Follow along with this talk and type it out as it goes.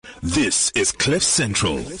This is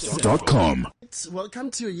CliffCentral.com.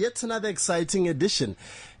 Welcome to yet another exciting edition,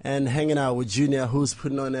 and hanging out with Junior, who's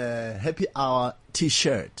putting on a happy hour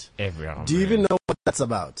t-shirt. Every hour. Do you even know what that's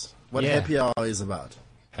about? What Yeah. happy hour is about?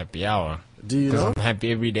 Happy hour. Do you know? I'm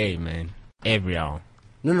happy every day, man. Every hour.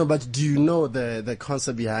 No, but do you know the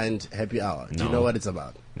concept behind happy hour? Do you No. know what it's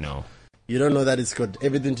about? No. You don't know that it's got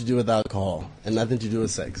everything to do with alcohol and nothing to do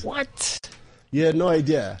with sex? What? You had no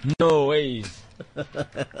idea? No way. Nah,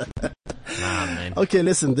 man. Okay,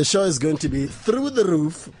 listen, the show is going to be through the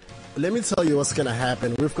roof. Let me tell you what's going to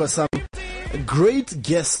happen. We've got some great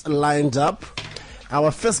guests lined up. Our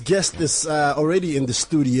first guest is already in the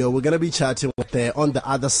studio. We're going to be chatting with her on the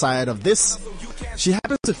other side of this. She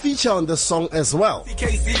happens to feature on the song as well.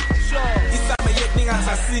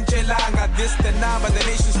 This the number, the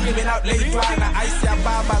nation screaming out late Twana. I see a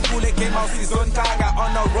baba Gule came out his own tanga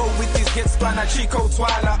on the road with his kids Twana Chico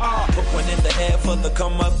Twala. Put one in the air for the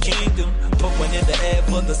come up kingdom. Put one in the air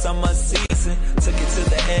for the summer season. Took it to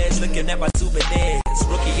the edge, looking at my two bananas.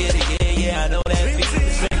 Rookie of the year, yeah, I know that feeling.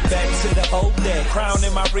 Straight back to the old day, crown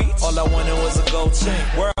in my reach. All I wanted was a gold chain.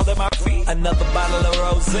 World at my feet, another bottle of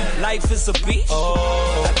rosé. Life is a beach.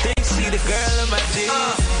 Oh, I think she the girl of my dreams.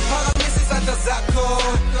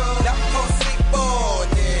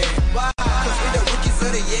 Cause we the rookies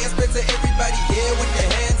of the year, spread to everybody here with their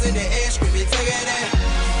hands in the air, screaming, take it in,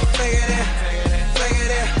 take it in, take it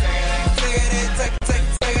in, take it in,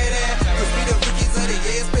 take it in. Cause we the rookies of the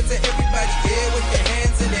year, spread to everybody here with their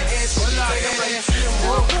hands in the air, screaming, take it in.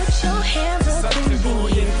 So put your hands up and be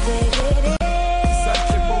it, take it in.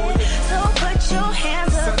 So put your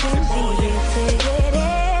hands up and be it, take it in.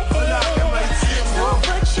 So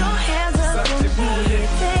put your hands up and be it,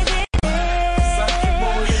 take it in.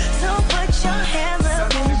 So put your hands up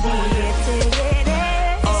and be it, take it in.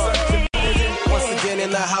 Once again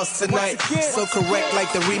in the house tonight, so correct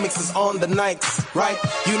like the remix is on the nights, right?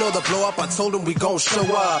 You know the blow up, I told them we gon' show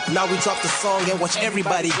up. Now we drop the song and watch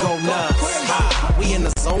everybody go nuts. We in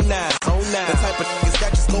the zone now, the type of niggas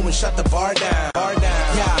that just go and shut the bar down.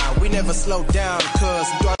 Yeah, we never slow down, cause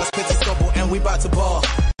we are Petiscopo and we bout to ball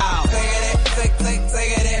out. Take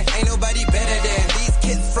it in, ain't nobody better than these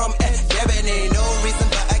kids from Debony. No reason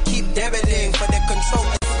but I keep debiting for the control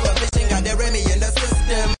and supervision. Got the Remy in the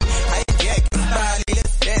system. I get style,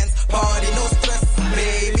 let's dance, party, no stress,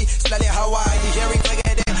 baby. Slowly Hawaii, hearing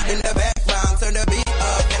together in the background. Turn the beat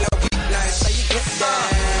up in a weeknight, so you get down.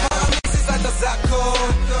 This is like a Zako,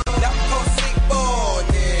 that sick boy.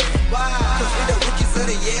 Cause we the rookies of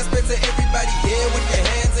the year, spread to everybody here with their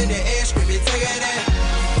hands in the air, screaming, take it in,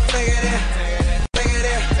 take it in, take it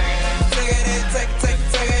in, take it in, take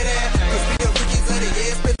it in. Cause we the rookies of the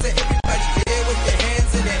year, spread to everybody here with their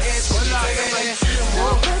hands in the air, screaming, take it in.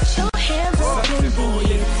 So put your hands up and be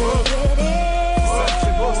it, take it in. So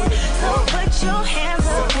put your hands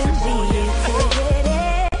up and be it, take it in.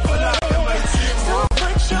 So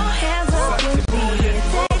put your hands up and be it,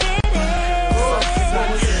 take it in.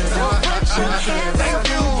 So put your hands up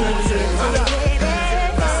and be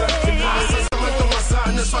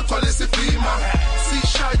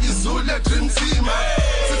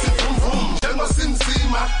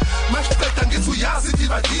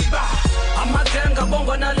Amatenga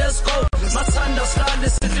bongo na let's go. Masanda slali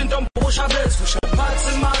sithi ntombusha bethu.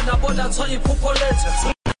 Phathi mana bona thoyi phupho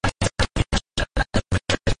lethu.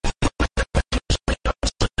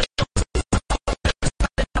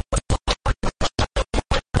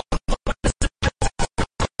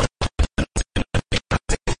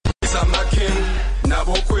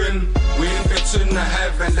 In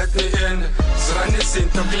heaven, let me in. Zranis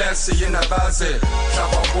into glassy in a base.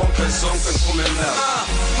 Trapa wonka zonken kumena.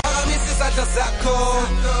 Mrs. Atazako,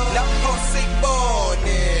 la sick boy.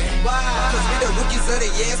 Cause we the rookies of the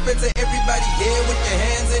year, spread to everybody here with their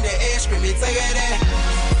hands in the air, screaming, take it in,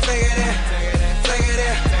 take it in, take it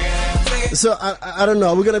in. So I don't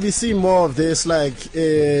know. We're gonna be seeing more of this. Like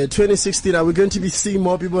 2016, are we going to be seeing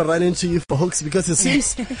more people run into you for hooks? Because it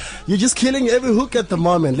seems you're just killing every hook at the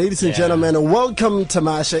moment, ladies and gentlemen. Welcome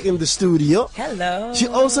Tamarsha in the studio. Hello. She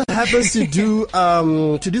also happens to do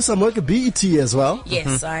some work at BET as well.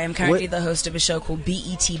 Yes, I am currently the host of a show called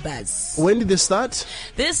BET Buzz. When did this start?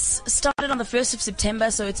 This started on the 1st of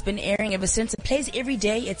September, so it's been airing ever since. It plays every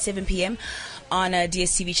day at 7 p.m. on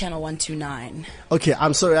DSTV channel 129. Okay,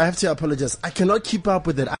 I'm sorry. I have to apologize. I cannot keep up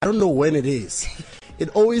with it. I don't know when it is. it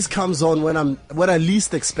always comes on when I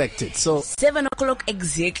least expect it. So 7 o'clock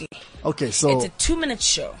exactly. okay, so It's a 2-minute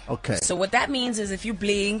show. Okay. So what that means is if you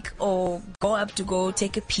blink or go up to go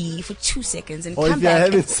take a pee for 2 seconds and Or come if you're back,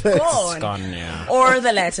 having it's sex. gone. It's gone, yeah. Or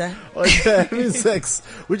the latter. or if you're having sex,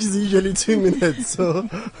 which is usually 2 minutes. So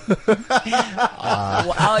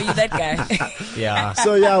Wow, you that guy. Yeah.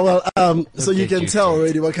 so yeah, well, so you Okay, can tell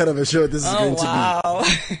already what kind of a show this is Oh, going to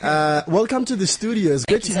be. wow. Welcome to the studio. It's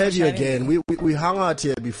great you to so have much you for having again. We hung out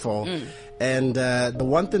here before, and the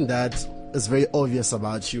one thing that is very obvious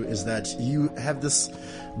about you is that you have this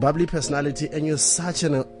bubbly personality, and you're such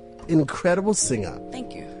an incredible singer.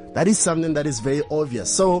 Thank you. That is something that is very obvious.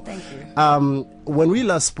 So, Thank you. when we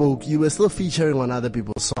last spoke, you were still featuring on other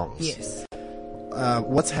people's songs. Yes.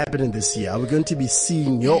 What's happening this year? Are we going to be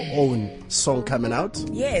seeing your own song coming out?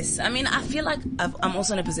 Yes. I mean, I feel like I'm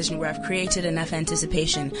also in a position where I've created enough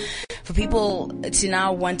anticipation for people to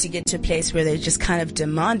now want to get to a place where they're just kind of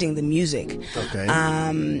demanding the music. Okay.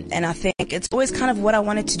 And I think it's always kind of what I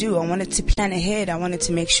wanted to do. I wanted to plan ahead. I wanted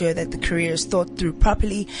to make sure that the career is thought through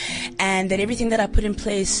properly and that everything that I put in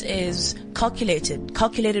place is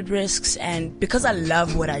calculated risks. And because I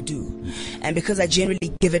love what I do and because I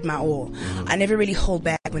generally give it my all, I never really hold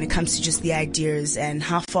back when it comes to just the ideas and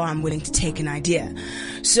how far I'm willing to take an idea.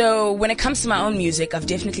 So when it comes to my own music, I've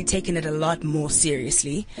definitely taken it a lot more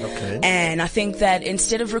seriously. Okay. And I think that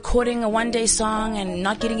instead of recording a one-day song and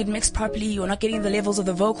not getting it mixed properly or not getting the levels of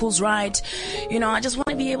the vocals right, I just want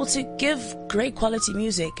to be able to give great quality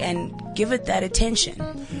music and give it that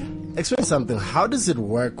attention. Explain something. How does it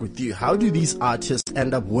work with you? How do these artists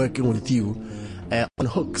end up working with you on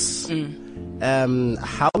hooks?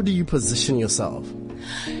 How do you position yourself?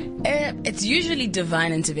 It's usually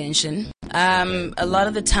divine intervention. A lot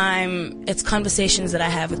of the time, it's conversations that I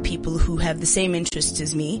have with people who have the same interests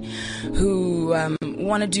as me, who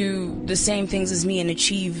want to do the same things as me and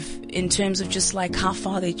achieve in terms of just like how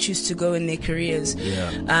far they choose to go in their careers. Yeah.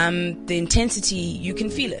 The intensity, you can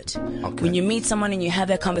feel it. Okay. When you meet someone and you have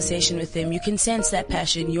that conversation with them, you can sense that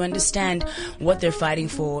passion. You understand what they're fighting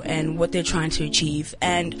for and what they're trying to achieve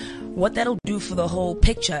and what that'll do for the whole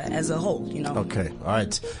picture as a whole, Okay, all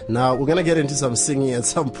right. Now, we're going to get into some singing at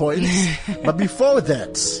some point. But before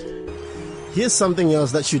that, here's something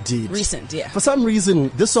else that you did. Recent, yeah. For some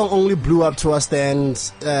reason, this song only blew up to us the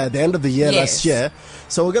end of the year last year.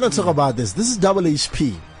 So we're going to talk about this. This is Double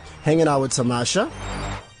HP, hanging out with Tamarsha.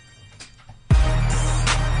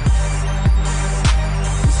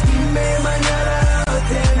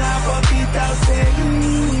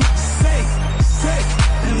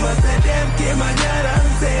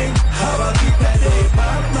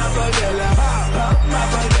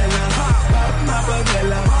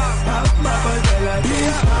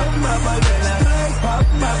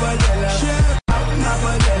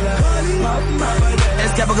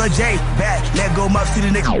 It's capital J, back, let go, muff, see the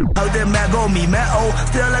nigga. How them man go, me, Melo.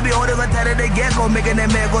 Still let me hold it, but tighter they get go. Making that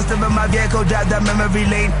man go, step in my vehicle, drive down memory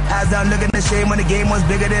lane. Eyes down, looking the shame when the game was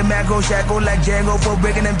bigger than Mango. Shackle like Django for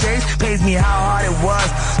breaking them chains. Pays me how hard it was.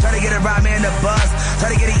 Try to get around me in the bus. Try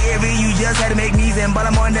to get it eerie, you just had to make knees in, but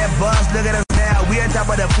I'm on that bus. Look at us now, we on top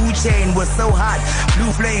of the food chain. We're so hot, blue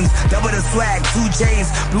flames, double the swag, 2 chains,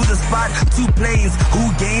 blew the spot, 2 planes. Who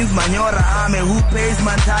gains? Manyora army, who pays?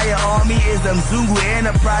 My entire army is them Zungu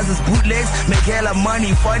Enterprises, bootlegs, make hella money.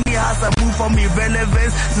 Funny how I move from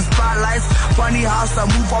irrelevance to spotlights. Funny how I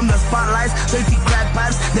move from the spotlights straight to crack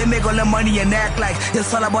pipes. They make all the money and act like it's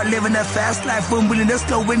all about living a fast life. Boom, boom, they're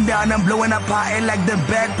slowing down and blowing up hot air like the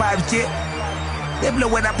bagpipes, yeah. They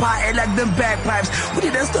blowing up hot air like them bagpipes. We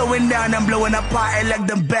did that slowing down and blowing up hot air like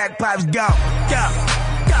them bagpipes. Go, go,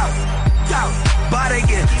 go, go. But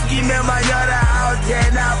again, give me my yada out there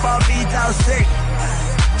now for beat out sick.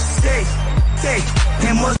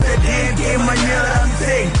 And most of the day, game my yada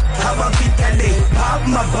sick. How about beat that day? Pop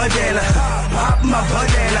my badela, pop my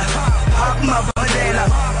badela, pop my badela,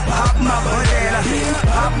 pop my badela,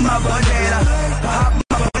 pop my badela, pop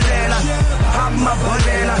my badela, pop my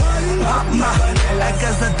badela, pop my badela.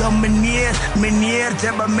 Cause the domineer, meneer,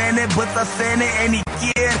 gentleman, but the fan any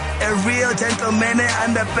gear. A real gentleman,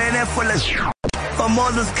 underpinning full of shit. From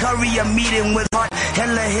all this curry, I'm meeting with hot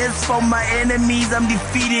hella hits from my enemies. I'm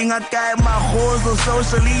defeating. I got my hoes on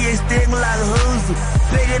socially, it sting like Huzu.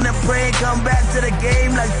 Begging to pray, come back to the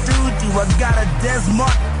game like Tutu. I got a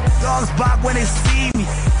Desmond. Dogs bark when they see me.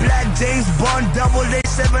 Black James Bond, double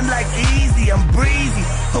A7 like easy. I'm breezy.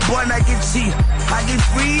 But boy, I get cheap. I get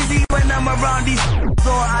freezy when I'm around these.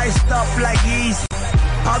 So I stop like easy.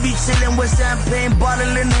 I'll be chillin' with champagne,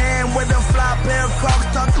 bottle in hand, with a fly pair of Crocs,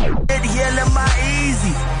 talk it healing my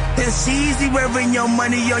easy. It's cheesy wearing your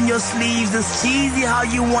money on your sleeves. It's cheesy how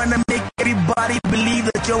you wanna make everybody believe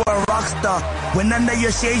that you're a rock star. When under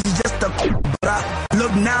your shades, you're just a bruh.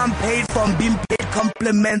 Look, now I'm paid from being paid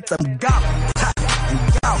compliments. I'm gone.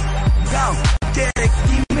 Go. Derek,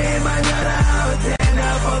 give me my out and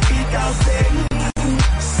I'll forget I'll say.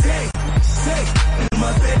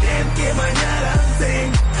 Must be them, give my sing.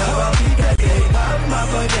 How about we get it? Pop my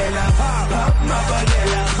bagella, pop my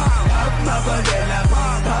bagella, pop my bagella,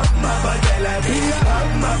 pop my bagella, pop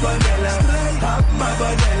my bagella, pop my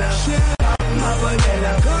bagella, pop my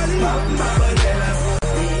bagella, pop my bagella.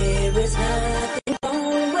 There is nothing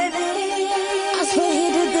wrong with it. I swear he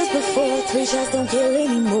did this before. 3 shots don't kill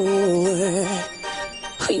anymore.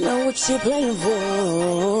 We know what you're playing for.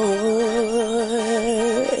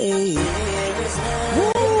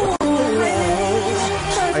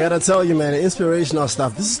 I gotta tell you, man, inspirational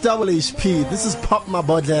stuff. This is Double HP. This is Pop My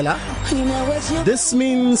Bodlela. This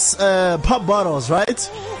means pop bottles, right?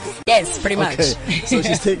 Yes, pretty much. Okay, so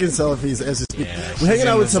she's taking selfies as we speak. Yeah, We're hanging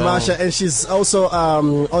out with in the Tamarsha, zone. and she's also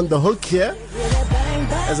on the hook here.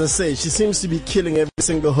 As I say, she seems to be killing every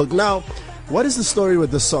single hook. Now, what is the story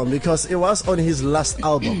with the song? Because it was on his last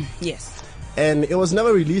album. Yes. And it was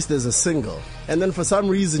never released as a single. And then for some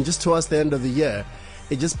reason, just towards the end of the year,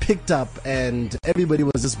 it just picked up and everybody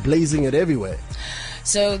was just blazing it everywhere.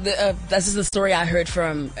 So this is the story I heard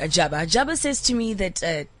from Jabba. Jabba says to me that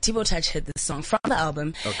Thibaut Touch heard this song from the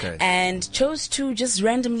album, Okay. and chose to just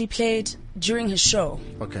randomly play it during his show.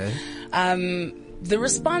 Okay. The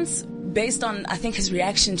response, based on I think his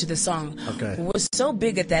reaction to the song, Okay. was so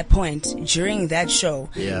big at that point during that show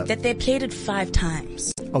Yeah. that they played it 5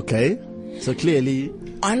 times Okay. So clearly,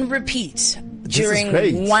 on repeat is during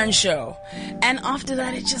great. one show, and after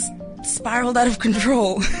that it just spiraled out of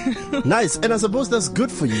control. nice. And I suppose that's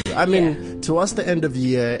good for you. I mean, towards the end of the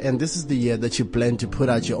year, and this is the year that you plan to put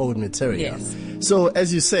out your own material. Yes. So,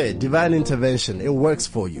 as you said, divine intervention, it works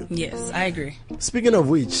for you. Yes, I agree. Speaking of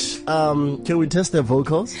which, can we test their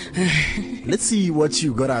vocals? Let's see what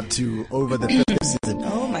you got up to over the festive season.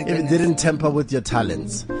 Oh my If goodness. it didn't tamper with your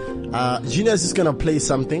talents. Junior's just gonna play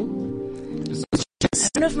something,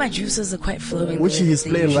 One of my juices are quite flowing. which the way he's they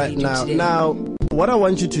playing usually right do now. today. Now, what I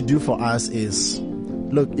want you to do for us is,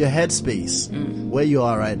 look, your headspace, where you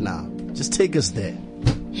are right now. Just take us there.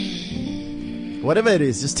 Whatever it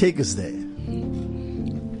is, just take us there.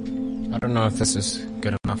 I don't know if this is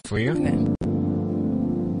good enough for you.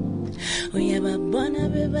 Uyababona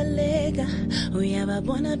bebalega,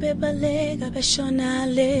 uyababona bebalega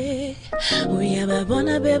beshonale.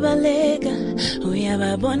 Uyababona bebalega,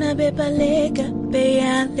 uyababona bebalega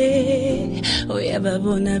beyale.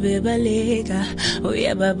 Uyababona bebalega,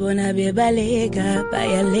 uyababona bebalega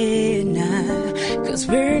bayalena. 'Cause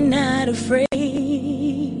we're not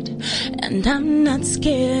afraid, and I'm not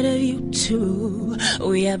scared of you too.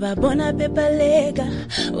 Uyababona bebalega,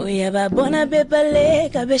 uyababona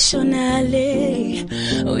bebalega beshonale.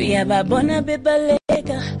 Uyababona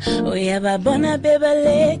bebalega, uyababona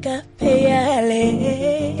bebalega peyale.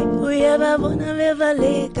 Uyababona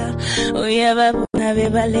bebalega, uyababona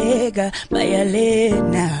bebalega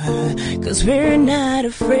bayalena. 'Cause we're not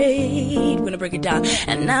afraid. We're gonna break it down.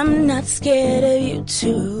 And I'm not scared of you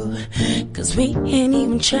too. 'Cause we ain't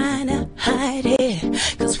even trying to hide it.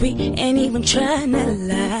 'Cause we ain't even trying to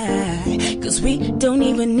lie. 'Cause we don't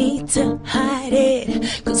even need to hide it.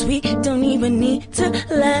 'Cause we don't even need to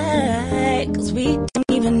lie. 'Cause we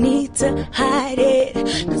don't even need to hide it.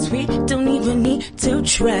 'Cause we don't even need to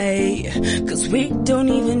try. 'Cause we don't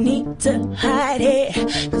even need to hide it.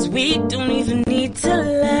 'Cause we don't even need to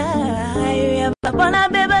lie. Uyababona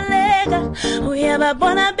bebalega,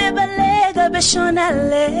 uyababona bebalega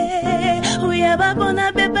beshonale.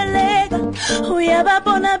 Uyababona bebalega,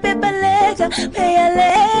 uyababona bebalega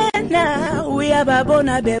beyalena.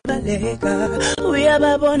 Uyababona bebalega,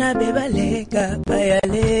 uyababona bebalega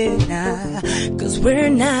beyalena. 'Cause we're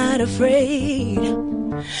not afraid,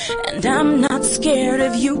 and I'm not scared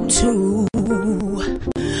of you too.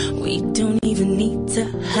 We don't even need to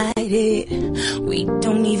hide it. We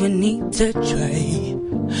don't even need to try.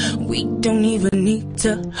 We don't even need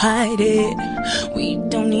to hide it. We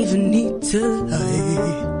don't even need to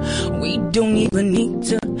lie. We don't even need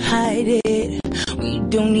to hide it. We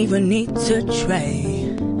don't even need to try.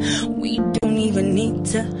 We don't even need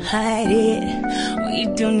to hide it. We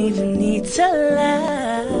don't even need to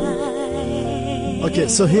lie. Okay,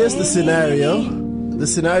 so here's the scenario. The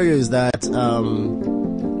scenario is that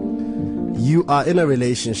you are in a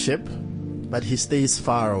relationship, but he stays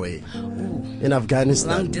far away in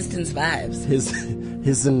Afghanistan. Long distance vibes.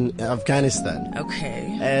 He's in Afghanistan.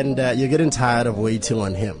 Okay. And you're getting tired of waiting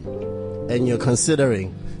on him. And you're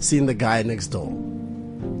considering seeing the guy next door.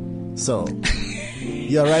 So,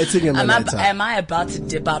 You're writing him a letter. Am I about to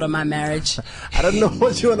dip out on my marriage? I don't know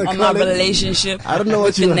what you want to call it. On my relationship. I don't know what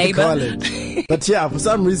with you the want neighbor. to call it. But yeah, for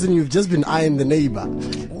some reason you've just been eyeing the neighbor,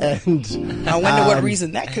 and I wonder what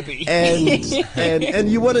reason that could be. and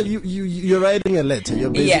you're writing a letter. You're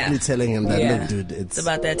basically telling him that, look, dude, it's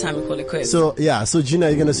about that time to call it quits. So Gina,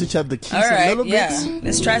 you're gonna switch up the keys a little bit. Yeah,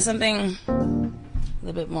 let's try something a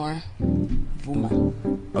little bit more booma.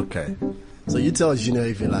 Okay. So you tell Gina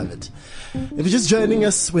if you love it. If you're just joining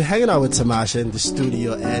us, we're hanging out with Tamarsha in the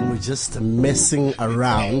studio and we're just messing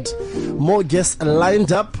around. More guests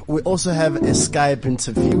lined up. We also have a Skype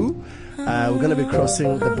interview. We're going to be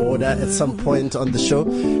crossing the border at some point on the show.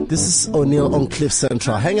 This is Oneal on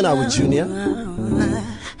CliffCentral, hanging out with Junior.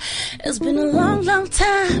 It's been a long, long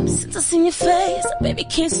time since I've seen your face. Baby,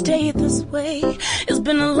 can't stay this way. It's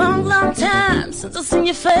been a long, long time since I've seen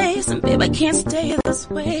your face. And baby, I can't stay this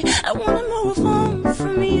way. I wanna move on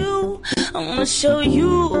from you. I wanna show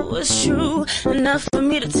you it's true. Enough for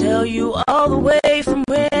me to tell you all the way from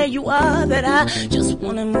where you are that I just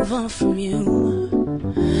wanna move on from you.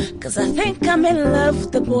 Cause I think I'm in love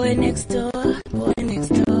with the boy next door. Boy next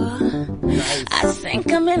door. I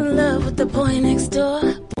think I'm in love with the boy next door.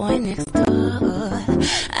 Boy next door.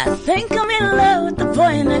 I think I'm in love with the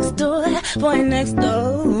boy next door. Boy next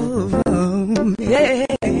door. Yeah.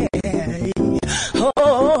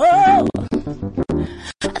 Oh.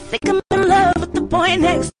 I think I'm in love with the boy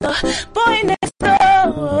next door. Boy next door.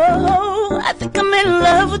 I think I'm in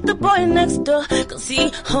love with the boy next door. Cause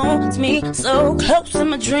he holds me so close in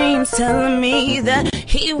my dreams, telling me that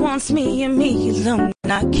he wants me and me alone.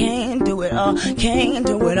 I can't do it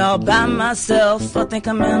all by myself. I think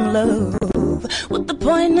I'm in love with the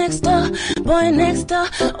boy next door. Boy next door.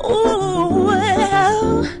 Ooh,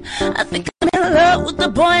 well, I think I'm in love with the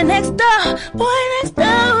boy next door. Boy next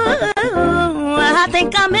door. I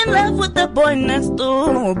think I'm in love with the boy next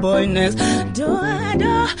door. Boy next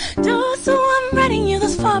door. So I'm writing you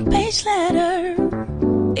this 4-page letter.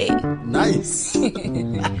 Hey. Nice. I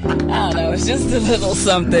don't know, it's just a little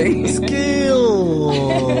something.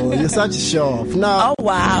 Skill. You're such a show-off. Now, oh,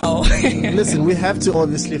 wow. Listen, we have to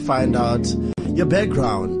obviously find out your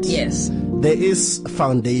background. Yes. There is a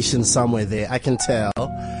foundation somewhere there, I can tell.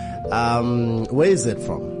 Where is it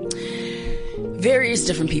from? Various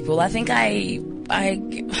different people. I think I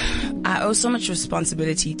owe so much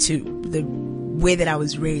responsibility to the way that I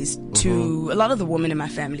was raised, to a lot of the women in my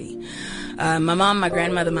family. My mom, my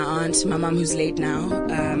grandmother, my aunt, my mom who's late now.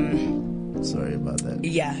 Sorry about that.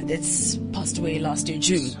 Yeah, that's passed away last year,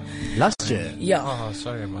 June. Last year? Yeah. Oh,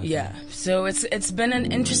 sorry about that. Yeah. So it's been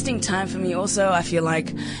an interesting time for me also. I feel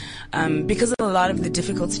like because of a lot of the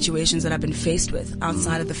difficult situations that I've been faced with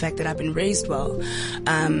outside of the fact that I've been raised well,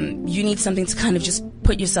 you need something to kind of just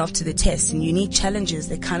put yourself to the test, and you need challenges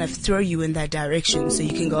that kind of throw you in that direction so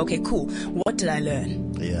you can go, okay, cool, what did I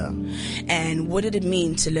learn? Yeah. And what did it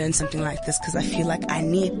mean to learn something like this? Because I feel like I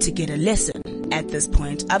need to get a lesson at this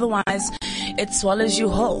point. Otherwise, it swallows you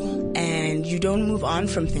whole and you don't move on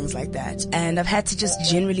from things like that. And I've had to just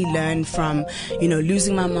generally learn from,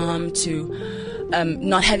 losing my mom to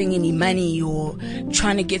not having any money or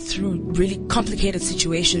trying to get through really complicated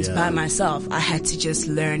situations by myself. I had to just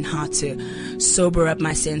learn how to sober up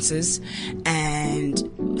my senses and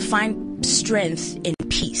find strength in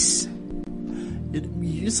peace.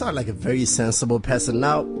 You sound like a very sensible person.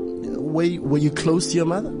 Now, were you close to your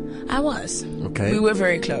mother? I was. Okay. We were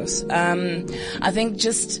very close. I think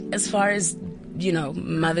just as far as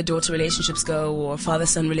mother-daughter relationships go, or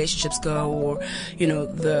father-son relationships go, or,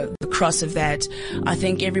 the cross of that, I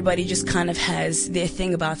think everybody just kind of has their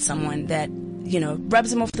thing about someone that,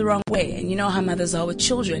 rubs them off the wrong way. And you know how mothers are with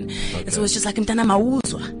children. Okay. It's always just like, time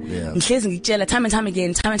and time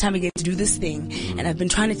again to do this thing. And I've been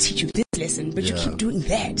trying to teach you this lesson, but you keep doing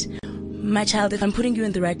that. My child, if I'm putting you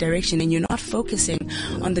in the right direction and you're not focusing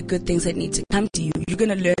on the good things that need to come to you, you're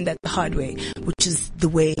going to learn that the hard way, which is the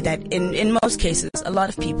way that in most cases a lot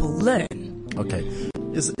of people learn. Okay.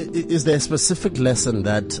 Is there a specific lesson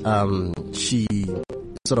that she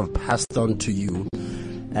sort of passed on to you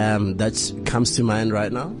that comes to mind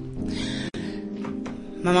right now?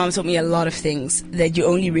 My mom taught me a lot of things that you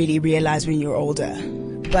only really realize when you're older.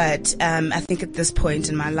 But I think at this point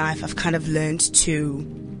in my life, I've kind of learned to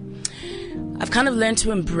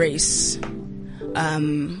embrace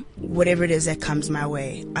whatever it is that comes my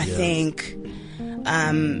way. I think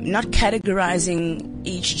not categorizing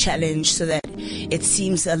each challenge so that it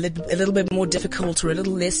seems a little bit more difficult or a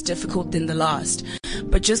little less difficult than the last,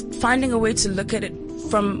 but just finding a way to look at it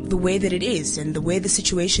from the way that it is and the way the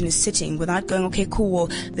situation is sitting without going, okay, cool, well,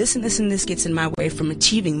 this and this and this gets in my way from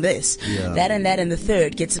achieving this. That and the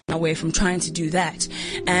third gets in my way from trying to do that.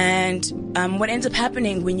 And what ends up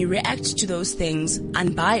happening when you react to those things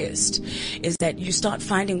unbiased is that you start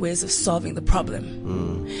finding ways of solving the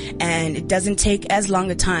problem. And it doesn't take as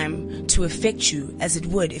long a time to affect you as it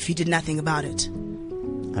would if you did nothing about it.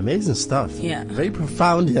 Amazing stuff. Yeah. Very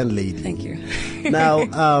profound young lady. Thank you. Now,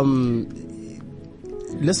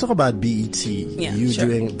 let's talk about BET. Yeah, you sure.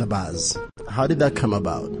 doing the buzz. How did that come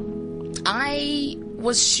about? I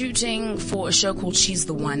was shooting for a show called She's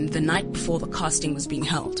the One the night before the casting was being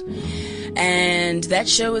held. And that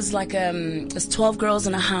show is like, it's 12 girls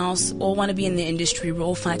in a house, all want to be in the industry. We're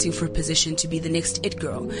all fighting for a position to be the next it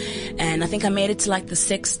girl. And I think I made it to like the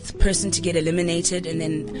 6th person to get eliminated. And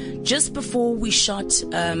then just before we shot,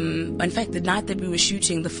 in fact, the night that we were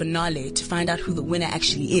shooting the finale to find out who the winner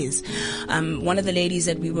actually is, one of the ladies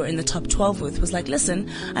that we were in the top 12 with was like, listen,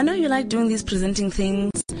 I know you like doing these presenting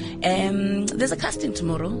things. There's a casting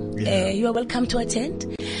tomorrow. You are welcome to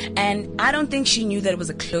attend. And I don't think she knew that it was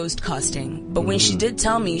a closed casting. But when she did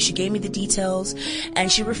tell me, she gave me the details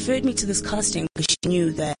and she referred me to this casting because she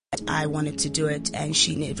knew that I wanted to do it, and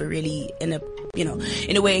she never really, in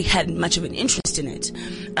a way, had much of an interest in it.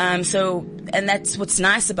 And that's what's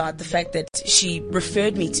nice about the fact that she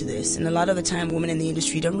referred me to this. And a lot of the time, women in the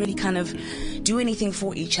industry don't really kind of do anything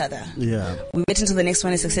for each other. Yeah. We wait until the next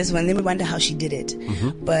one is successful, and then we wonder how she did it.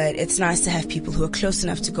 But it's nice to have people who are close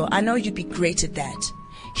enough to go, I know you'd be great at that.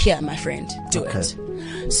 Here, my friend, do it.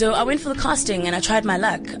 So I went for the casting and I tried my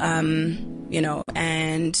luck,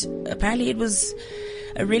 and apparently it was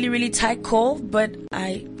a really, really tight call, but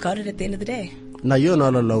I got it at the end of the day. Now, you're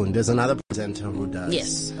not alone. There's another presenter who does.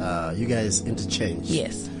 Yes. You guys interchange.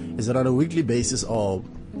 Yes. Is it on a weekly basis or?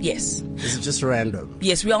 Yes. Is it just random?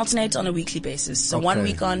 Yes, we alternate on a weekly basis. So 1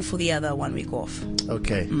 week on for the other, 1 week off.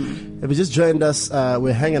 Okay. If you just joined us,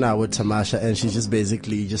 we're hanging out with Tamarsha, and she's just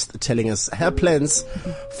basically just telling us her plans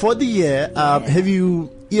for the year. Have you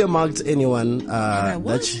earmarked anyone?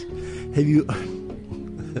 Have you?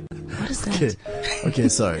 What is that? Okay,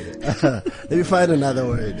 sorry. Let me find another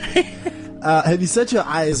word. Have you set your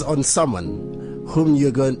eyes on someone whom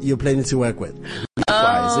you're planning to work with?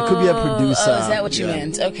 It could be a producer. Oh, is that what you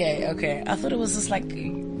meant? Okay. I thought it was just like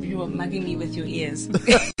you were mugging me with your ears.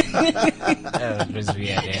 That was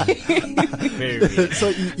weird, yeah. Very weird.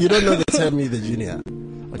 So you don't know the term Me the Junior?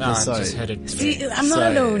 Okay, no, sorry. I just heard it today. See, I'm not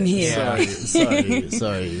alone here.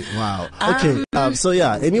 Sorry. Wow. Okay. So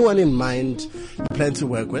yeah, anyone in mind you plan to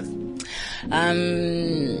work with?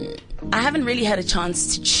 I haven't really had a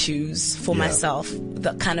chance to choose for myself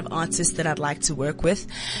the kind of artist that I'd like to work with.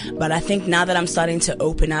 But I think now that I'm starting to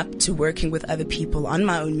open up to working with other people on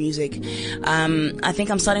my own music, I think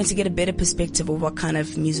I'm starting to get a better perspective of what kind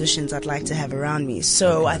of musicians I'd like to have around me.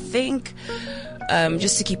 So I think,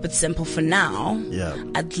 just to keep it simple for now,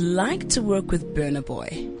 I'd like to work with Burna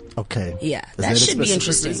Boy. Okay. Yeah, that should be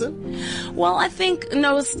interesting. Reason? Well, I think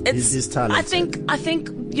He's talented. I think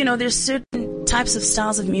there's certain types of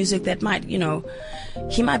styles of music that might,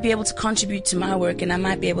 he might be able to contribute to my work and I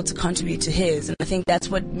might be able to contribute to his. And I think that's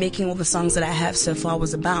what making all the songs that I have so far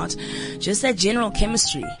was about. Just that general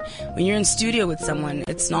chemistry. When you're in studio with someone,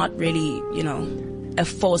 it's not really, a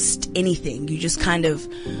forced anything. You just kind of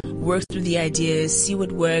work through the ideas, see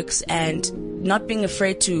what works, and not being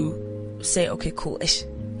afraid to say, okay, cool,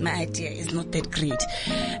 my idea is not that great,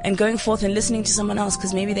 and going forth and listening to someone else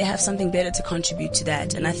because maybe they have something better to contribute to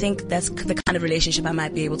that. And I think that's the kind of relationship I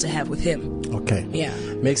might be able to have with him. Okay. Yeah.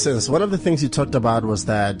 Makes sense. One of the things you talked about was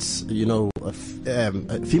that,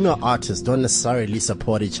 female artists don't necessarily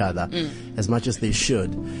support each other as much as they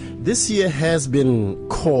should. This year has been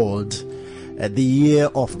called the year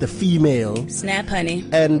of the female. Snap, honey.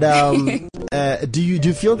 And do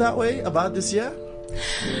you feel that way about this year?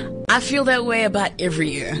 I feel that way about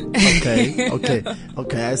every year. Okay,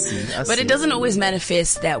 I see. But it doesn't always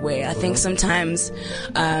manifest that way. I think sometimes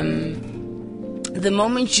the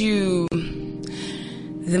moment you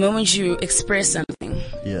express something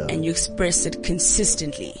and you express it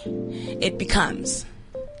consistently, it becomes.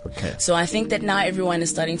 Okay. So I think that now everyone is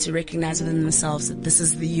starting to recognize within themselves that this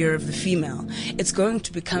is the year of the female. It's going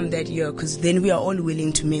to become that year because then we are all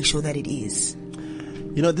willing to make sure that it is.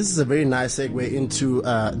 This is a very nice segue into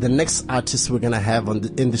the next artist we're going to have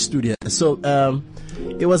in the studio. So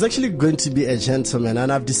it was actually going to be a gentleman,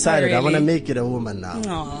 and I've decided I'm going to make it a woman now.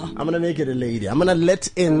 Aww. I'm going to make it a lady. I'm going to let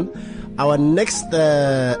in our next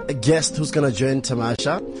guest who's going to join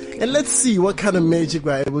Tamarsha. And let's see what kind of magic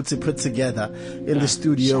we're able to put together in the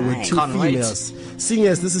studio with two females. Seeing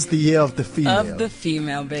as this is the year of the female. Of the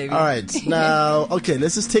female, baby. All right. Now, okay,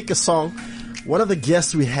 let's just take a song. One of the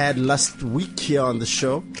guests we had last week here on the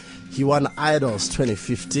show, he won Idols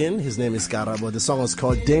 2015. His name is Karabo. The song was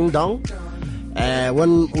called Ding Dong.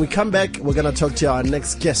 When we come back, we're going to talk to our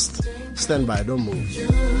next guest. Stand by, don't move.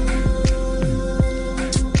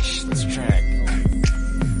 This track.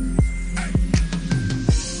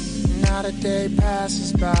 Not a day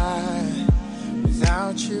passes by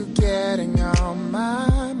without you getting on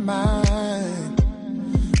my mind.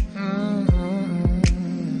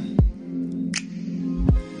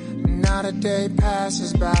 Not a day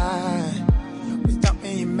passes by without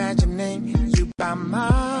me imagining you by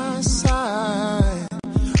my side.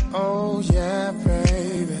 Oh yeah,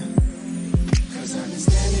 baby. 'Cause I've been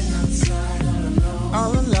standing outside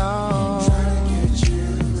all alone, trying to get you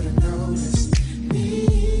to notice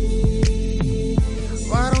me.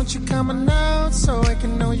 Why don't you come on out so I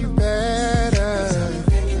can know you better? 'Cause I've been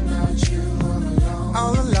thinking about you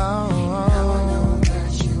all alone.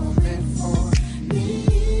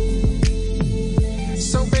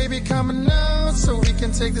 Coming out so we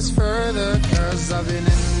can take this further. 'Cause I've been in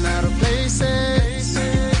and out of places,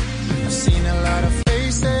 I've seen a lot of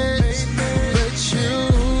faces, but you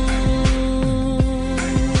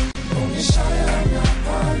only shot it on my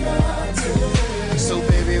politics. So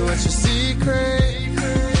baby, what's your secret?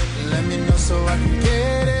 Let me know so I can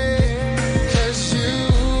get it. 'Cause you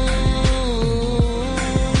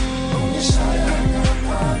only shot it on my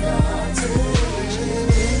politics.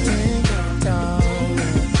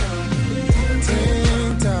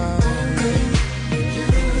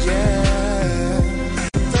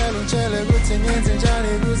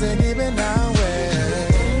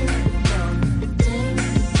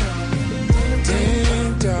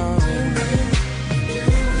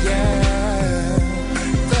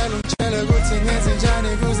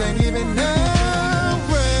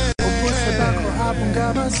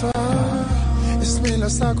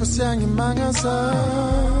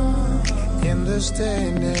 In this day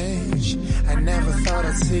and age, I never thought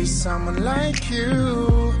I'd see someone like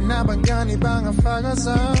you. Nabangani banga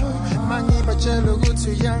fagaza, mangi bachelo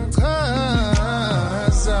gutu young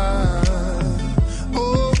Kaza.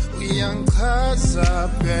 Oh, young Kaza,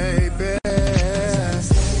 baby.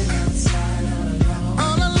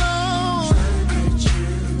 All alone,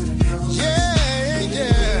 yeah,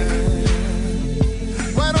 yeah.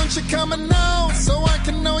 Why don't you come and know so I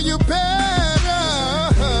can know you better?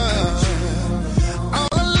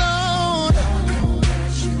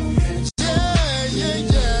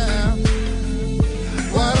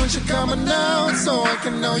 Coming out so I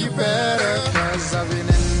can know you better. 'Cause I've been in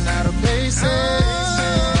and out of places,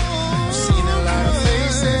 I've seen a lot of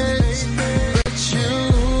faces, but you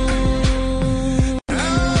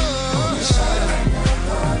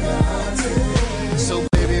so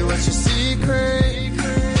baby, what's your secret?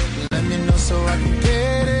 Let me know so I can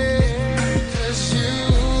get it. 'Cause you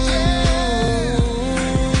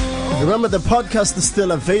Remember, the podcast is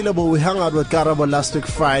still available. We hung out with Karabo last week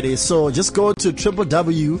Friday, so just go to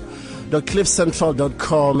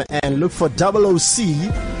www.cliffcentral.com and look for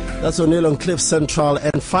OOC. That's Oneal on Cliff Central,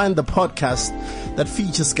 and find the podcast that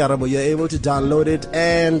features Karabo. You're able to download it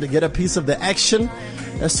and get a piece of the action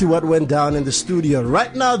as to what went down in the studio.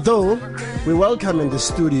 Right now, though, we welcome in the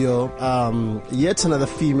studio yet another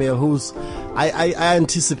female who's I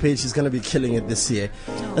anticipate she's going to be killing it this year.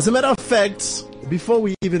 As a matter of fact, before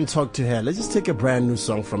we even talk to her, let's just take a brand new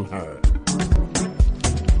song from her.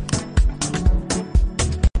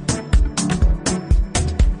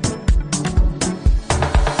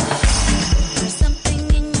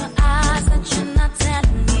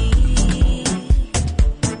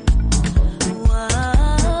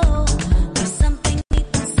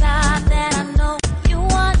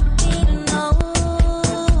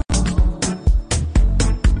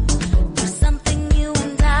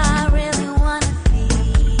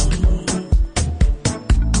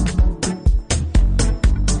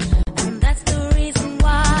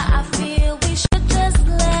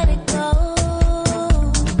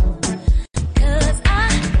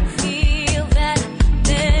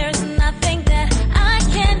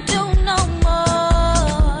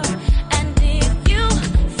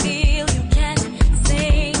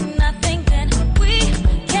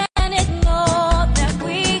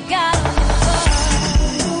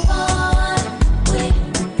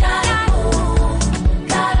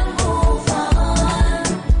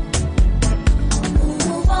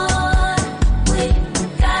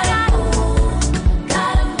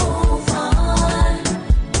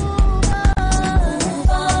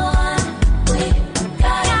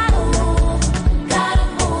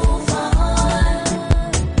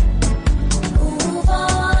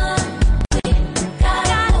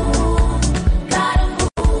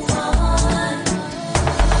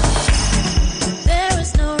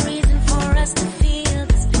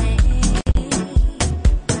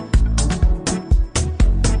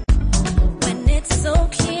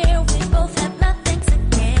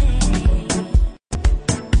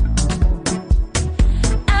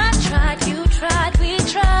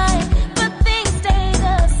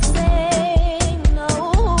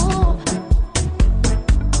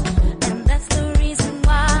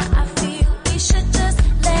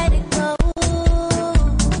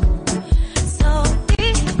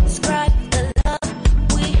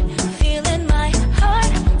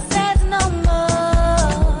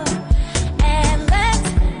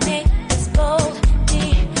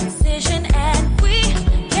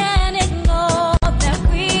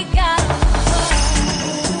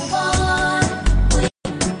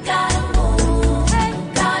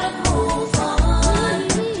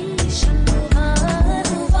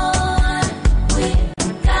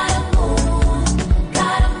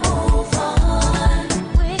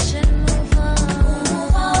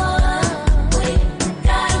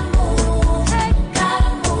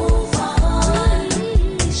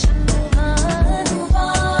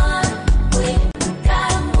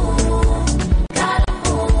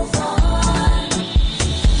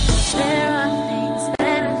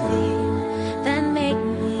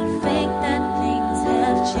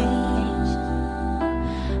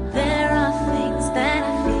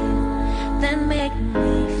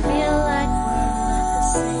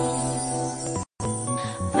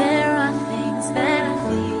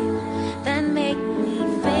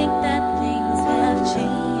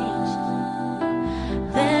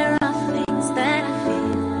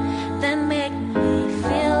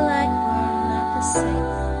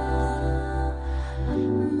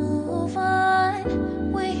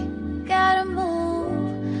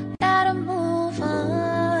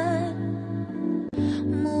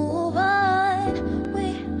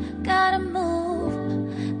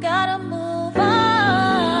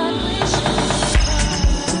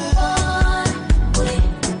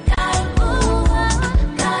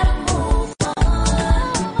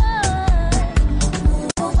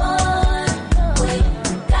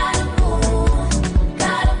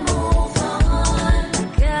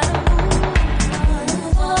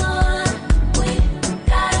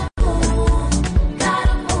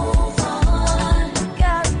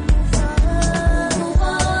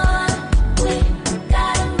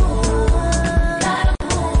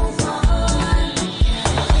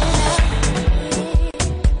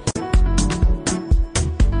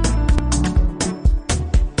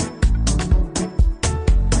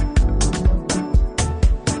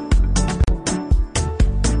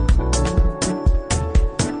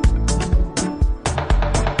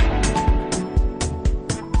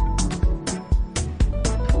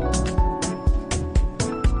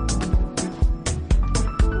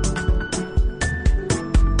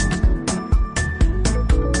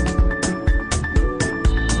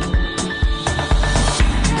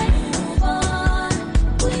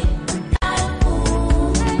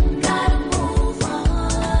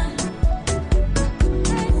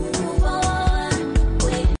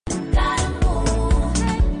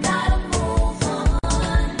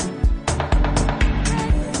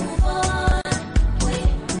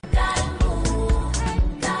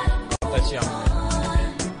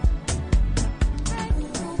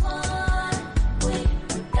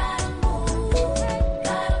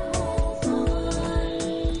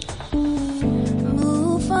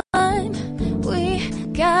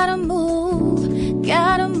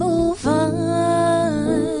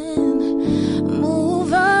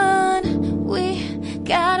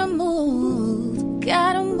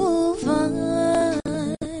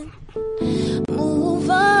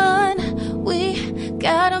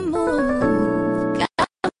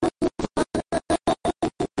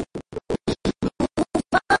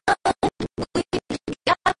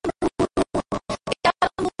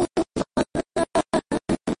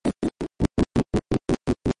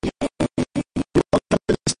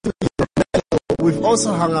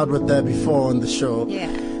 also hung out with her before on the show. Yeah.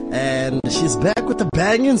 And she's back with a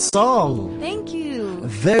banging song. Thank you.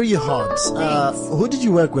 Very hot. Who did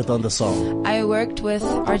you work with on the song? I worked with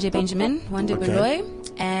RJ Benjamin, Wande Okay. Beloy,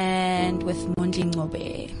 and with Mondi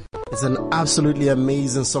Ngobe. It's an absolutely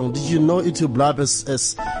amazing song. Did you know it would blow up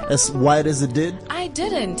as wide as it did? I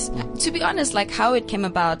didn't. To be honest, like how it came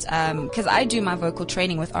about, because I do my vocal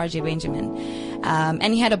training with RJ Benjamin.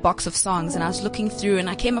 And he had a box of songs, and I was looking through, and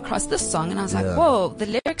I came across this song, and I was like, whoa, the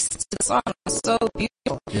lyrics to the song are so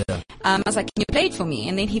beautiful. Yeah. I was like, can you play it for me?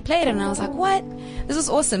 And then he played it, and I was like, what? This is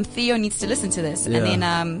awesome. Theo needs to listen to this. Yeah. And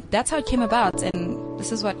then that's how it came about, and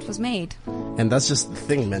this is what was made. And that's just the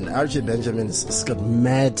thing, man. RJ Benjamin has got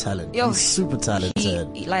mad talent. Yo, He's super talented.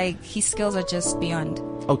 His skills are just beyond.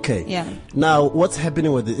 Okay. Yeah. Now, what's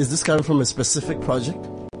happening with it? Is this coming from a specific project?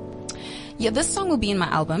 Yeah, this song will be in my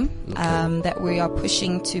album that we are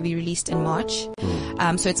pushing to be released in March.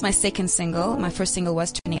 So it's my second single. My first single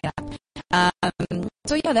was Turn It Up.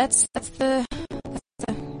 So yeah, that's the.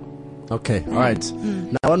 Okay, all right.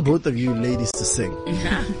 Now I want both of you ladies to sing.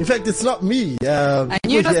 In fact, it's not me. I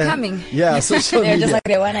knew it was coming. Yeah, social They're media. just like,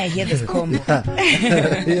 they want to hear this combo.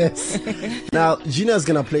 Yes. Now, Gina's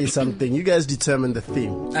going to play something. You guys determine the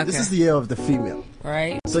theme. Okay. This is the year of the female.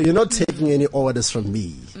 Right. So you're not taking any orders from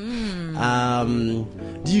me.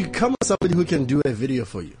 Do you come with somebody who can do a video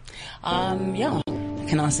for you? Yeah. I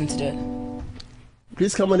can ask him to do it.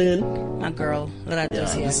 Please come on in. My girl. Yeah,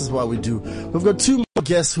 this is what we do. We've got two more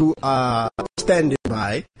guests who are standing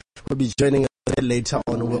by. Will be joining us a bit later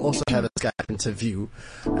on. We'll also have a Skype interview.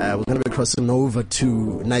 We're going to be crossing over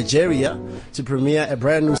to Nigeria to premiere a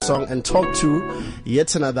brand new song and talk to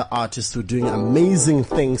yet another artist who's doing amazing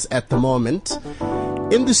things at the moment.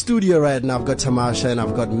 In the studio right now, I've got Tamarsha and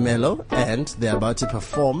I've got Melo, and they're about to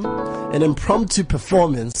perform an impromptu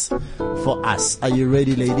performance for us. Are you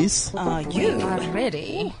ready, ladies? You are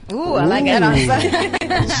ready. Ooh, I like that answer.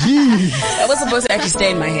 Jeez. That was supposed to actually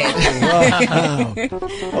stay in my head. Wow.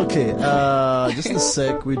 Okay, just a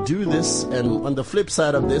sec. We do this, and on the flip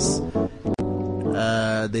side of this,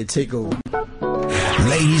 they take over.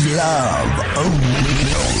 Ladies love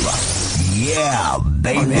Oneal. Yeah,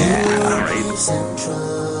 baby. CliffCentral,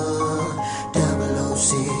 double OC,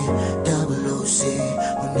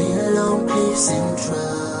 Oneal on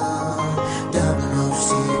CliffCentral, double OC,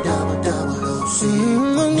 double OC,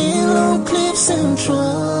 Oneal on CliffCentral,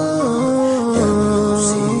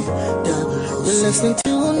 double OC, you're listening to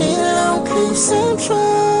Oneal on CliffCentral,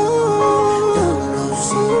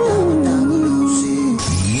 double OC.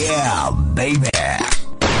 Yeah, baby.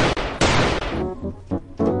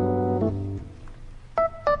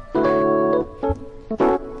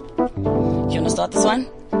 You want to start this one?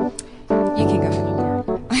 You can go.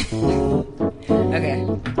 Okay.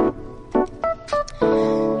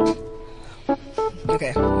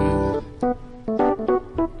 Okay.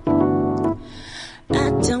 I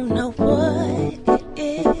don't know what it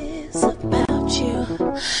is about you.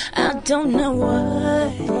 I don't know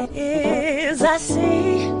what it is I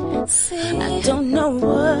see. I don't know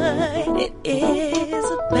what it is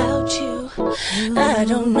about you. I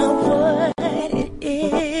don't know what it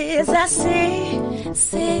is I see.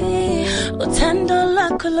 Utando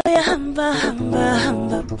lako hamba hamba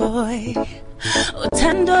hamba boy.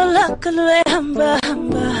 Utando lako hamba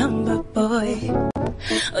hamba hamba boy.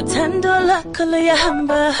 Utando lako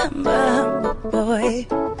hamba hamba hamba boy.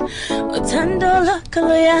 Utando lako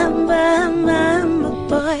hamba hamba hamba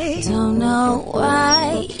boy. Don't know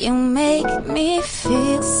why you make me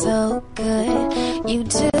feel so good. You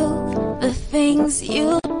do the things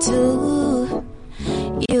you do.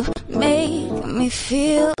 You make me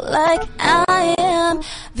feel like I am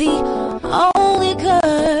the only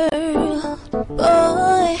girl,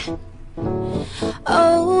 boy.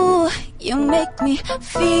 Oh, you make me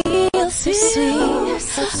feel so sweet.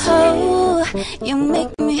 Oh, you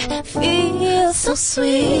make me feel so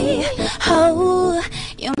sweet. Oh,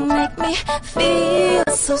 you make me feel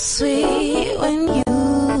so sweet when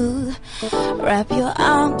you wrap your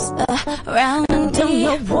arms around me. I don't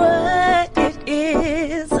know what it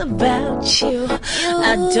is about you.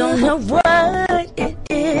 I don't know what it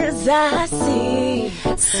is I see.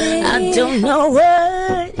 I don't know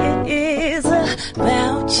what it is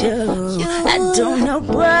about you. I don't know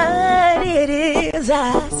what it is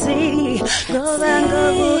I see. Go back,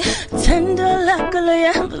 go tender like a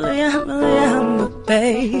yam,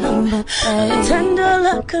 babe. Tender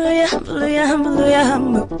like a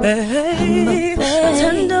yam, babe.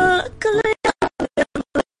 Tender like a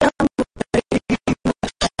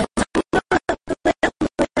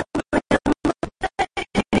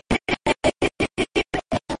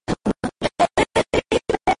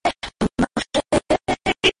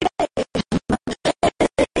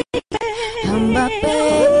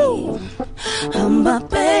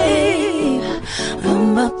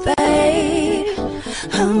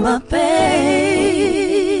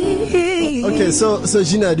Okay, so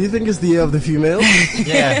Gina, do you think it's the year of the female?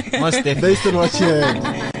 Yeah, most definitely. Based on what you heard.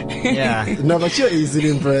 Yeah. No, but you're easily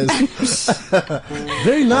impressed.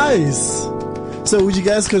 Very nice. So would you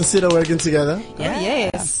guys consider working together? Yeah.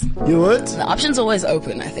 Yes. You would? The option's always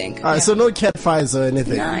open, I think. Alright, so no cat fights or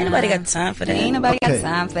anything? No, ain't nobody got time for that. Ain't nobody Okay. got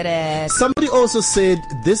time for that. Somebody also said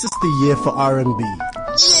this is the year for R&B.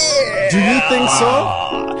 Yeah. Do you think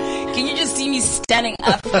so? Can you just see me standing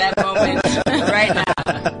up for that moment right now?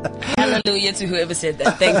 Hallelujah to whoever said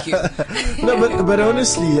that. Thank you. No, but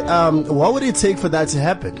honestly, what would it take for that to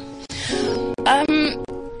happen?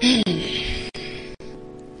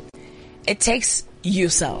 It takes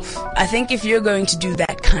yourself. I think if you're going to do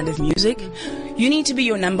that kind of music, you need to be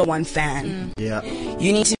your number one fan. Yeah.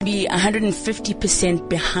 You need to be 150%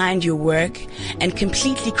 behind your work and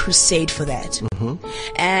completely crusade for that.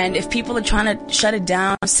 And if people are trying to shut it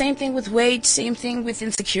down, same thing with weight, same thing with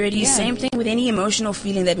insecurity, same thing with any emotional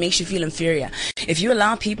feeling that makes you feel inferior. If you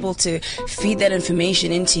allow people to feed that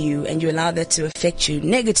information into you and you allow that to affect you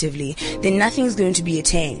negatively, then nothing's going to be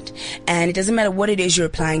attained. And it doesn't matter what it is you're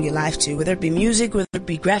applying your life to, whether it be music, whether it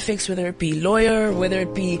be graphics, whether it be lawyer, whether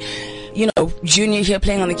it be, Junior here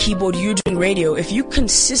playing on the keyboard, you doing radio. If you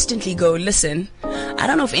consistently go, listen, I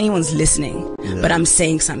don't know if anyone's listening, but I'm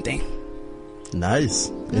saying something. Nice.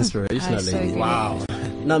 Inspirational, so lady. good. Wow.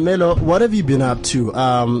 Now, Melo, what have you been up to?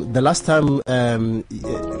 The last time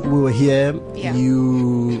we were here,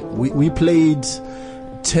 we played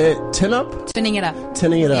Turn Up? Turning it up.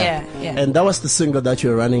 Turning It Up. Yeah. And that was the single that you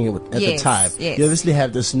were running at the time. Yes. You obviously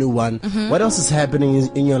have this new one. What else is happening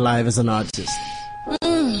in your life as an artist?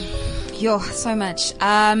 So much.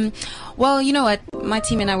 Well, you know what? My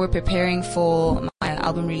team and I were preparing for my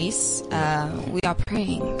album release. We are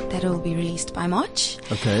praying that it will be released by March.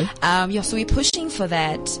 Okay. So we're pushing for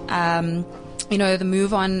that. The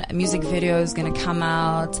Move On music video is going to come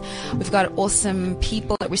out. We've got awesome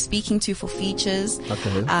people that we're speaking to for features.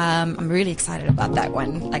 Okay. I'm really excited about that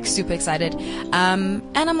one, like super excited. And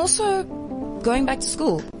I'm also going back to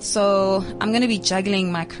school. So I'm going to be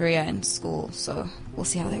juggling my career and school. So we'll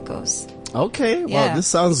see how that goes. Okay. Well, this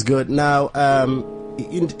sounds good. Now,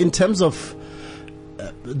 in terms of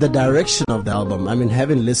the direction of the album, I mean,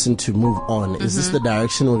 having listened to Move On, is this the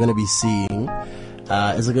direction we're going to be seeing?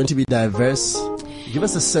 Is it going to be diverse? Give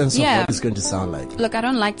us a sense of what it's going to sound like. Look, I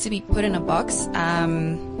don't like to be put in a box.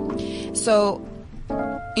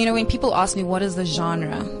 When people ask me what is the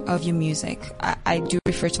genre of your music, I do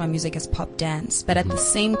refer to my music as pop dance, but at the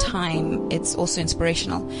same time, it's also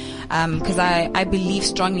inspirational, because I believe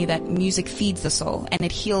strongly that music feeds the soul and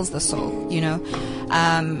it heals the soul.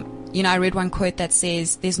 I read one quote that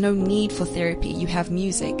says, "There's no need for therapy. You have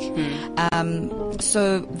music."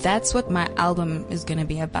 So that's what my album is going to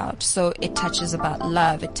be about. So it touches about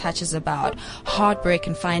love. It touches about heartbreak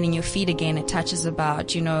and finding your feet again. It touches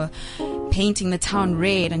about, painting the town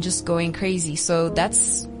red and just going crazy. So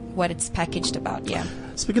that's what it's packaged about. Yeah.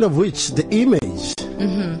 Speaking of which, the image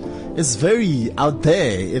is very out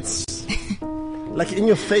there. It's like in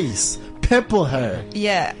your face. Purple hair.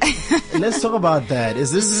 Yeah. Let's talk about that.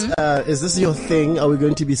 Is this your thing? Are we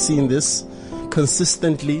going to be seeing this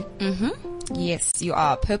consistently? Yes, you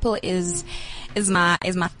are. Purple is my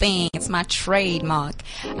thing. It's my trademark.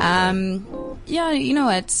 You know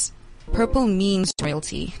what? Purple means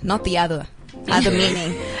royalty, not the other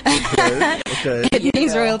meaning. Okay. It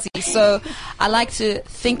means royalty. So I like to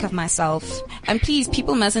think of myself, and please,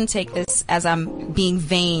 people mustn't take this as I'm being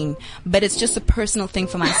vain, but it's just a personal thing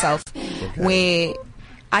for myself, where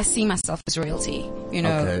I see myself as royalty.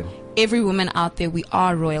 Every woman out there, we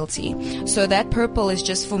are royalty. So that purple is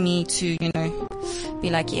just for me to, be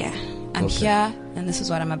like, yeah, I'm here, and this is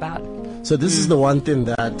what I'm about. So this is the one thing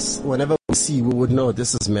that whenever we see, we would know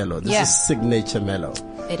this is Melo. This is signature Melo.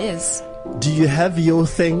 It is. Do you have your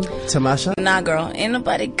thing, Tamarsha? Nah, girl. Ain't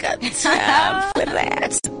nobody got time for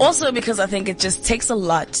that. Also because I think it just takes a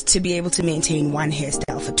lot to be able to maintain one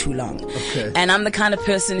hairstyle for too long. Okay. And I'm the kind of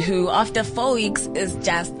person who, after 4 weeks, is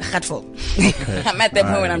just hatful. Okay. I'm at that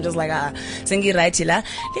point when I'm just like, Sengi Raitila.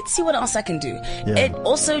 Let's see what else I can do. Yeah. It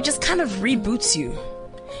also just kind of reboots you.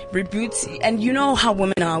 And you know how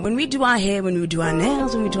women are. When we do our hair, when we do our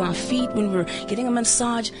nails, when we do our feet, when we're getting a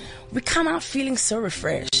massage, we come out feeling so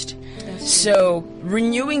refreshed. So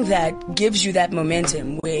renewing that gives you that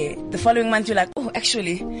momentum where the following month you're like, oh,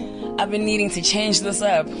 actually, I've been needing to change this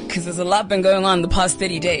up because there's a lot been going on the past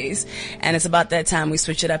 30 days. And it's about that time we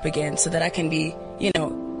switch it up again so that I can be,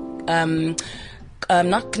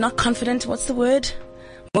 not confident. What's the word?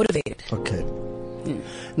 Motivated. Okay.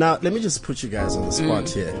 Now, let me just put you guys on the spot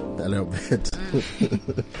here a little bit.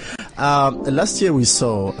 Last year we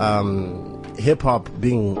saw hip-hop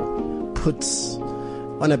being put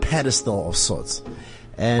on a pedestal of sorts.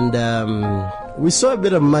 And we saw a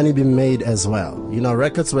bit of money be made as well. You know,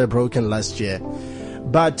 records were broken last year.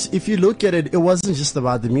 But if you look at it, it wasn't just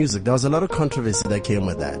about the music. There was a lot of controversy that came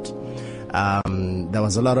with that. There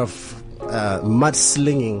was a lot of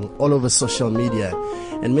mudslinging all over social media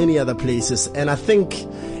and many other places. And I think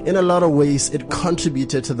in a lot of ways it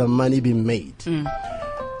contributed to the money being made.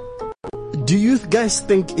 Do you guys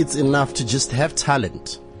think it's enough to just have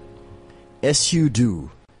talent, as you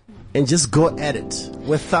do, and just go at it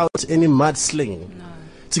without any mudslinging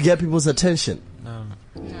to get people's attention?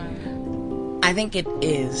 I think it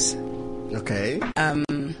is. Okay.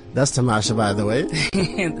 That's Tamarsha, by the way.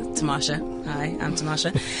 Tamarsha. Hi, I'm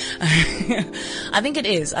Tamarsha. I think it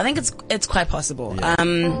is. I think it's quite possible.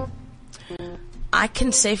 Yeah. I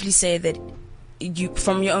can safely say that you,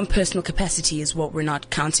 from your own personal capacity, is what we're not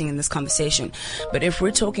counting in this conversation. But if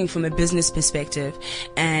we're talking from a business perspective,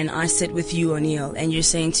 and I sit with you, Oneal, and you're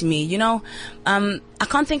saying to me, you know, I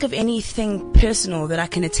can't think of anything personal that I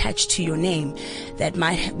can attach to your name that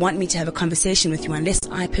might want me to have a conversation with you unless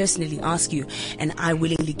I personally ask you, and I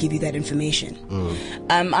willingly give you that information.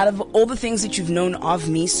 Out of all the things that you've known of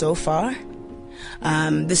me so far,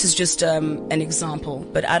 this is just an example,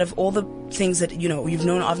 but out of all the things that you've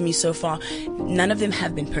known of me so far, none of them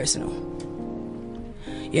have been personal.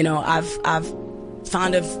 You know, I've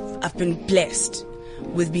been blessed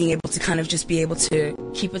with being able to kind of just be able to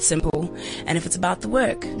keep it simple, and if it's about the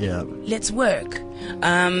work, let's work,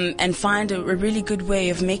 and find a really good way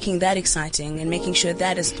of making that exciting and making sure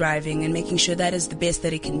that is thriving and making sure that is the best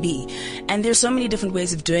that it can be. And there's so many different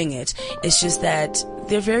ways of doing it. It's just that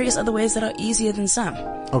there are various other ways that are easier than some.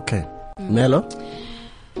 Okay. Melo,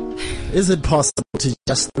 is it possible to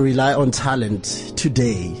just rely on talent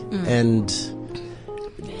today and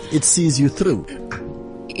it sees you through?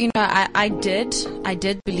 You know, I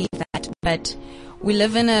did believe that, but we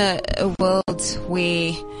live in a world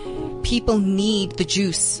where people need the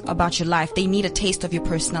juice about your life. They need a taste of your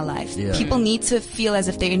personal life. Yeah. People need to feel as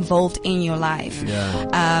if they're involved in your life.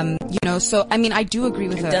 Yeah. You know, so, I mean, I do agree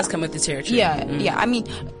with her. It does come with the territory. Yeah. I mean,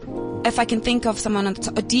 if I can think of someone on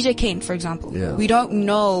DJ Kane, for example, we don't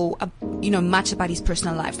know, much about his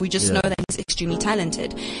personal life. We just know that he's extremely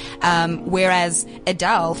talented. Whereas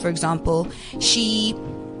Adele, for example,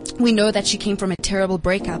 we know that she came from a terrible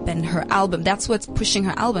breakup, and her album, that's what's pushing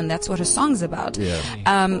her album. That's what her song's about.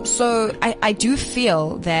 Yeah. So I do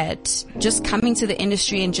feel that just coming to the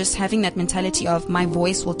industry and just having that mentality of my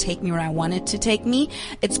voice will take me where I want it to take me.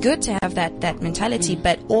 It's good to have that mentality,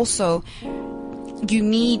 but also you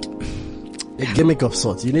need a gimmick of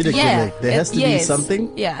sorts. You need a gimmick. There has to be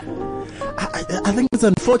something. Yeah. I think it's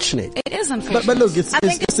unfortunate. It is unfortunate. But look, it's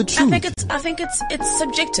the truth. I think it's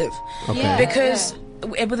subjective. Okay. Yeah, because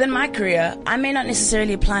within my career, I may not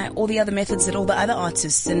necessarily apply all the other methods that all the other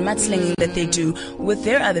artists and mudslinging that they do with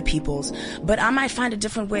their other peoples, but I might find a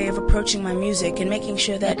different way of approaching my music and making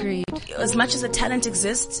sure that as much as the talent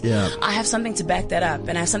exists, I have something to back that up,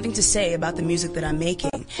 and I have something to say about the music that I'm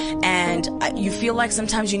making. And you feel like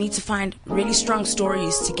sometimes you need to find really strong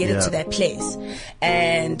stories to get it to that place,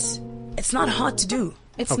 and it's not hard to do.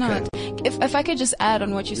 It's not. If I could just add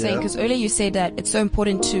on what you're saying, because earlier you said that it's so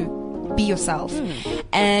important to be yourself.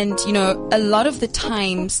 And, a lot of the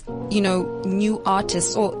times, new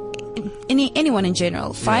artists or anyone in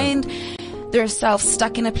general find themselves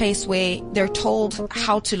stuck in a place where they're told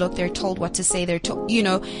how to look, they're told what to say, they're told,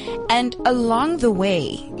 and along the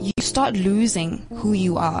way, you start losing who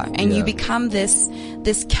you are, and you become this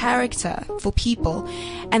character for people,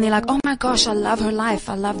 and they're like, oh my gosh, I love her life,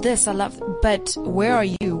 I love this, but where are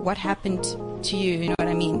you? What happened to you? You know what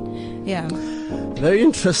I mean? Yeah. Very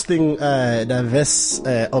interesting, diverse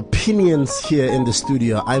opinions here in the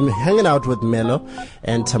studio. I'm hanging out with Melo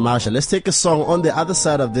and Tamarsha. Let's take a song. On the other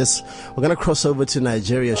side of this, we're going to cross over to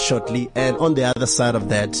Nigeria shortly. And on the other side of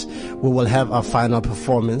that, we will have our final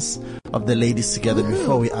performance of the ladies together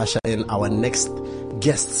before we usher in our next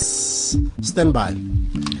guests. Stand by.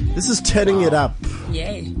 This is Turning It Up.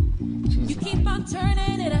 Yay. You keep on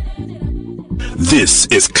turning it up. This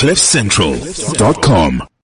is CliffCentral.com.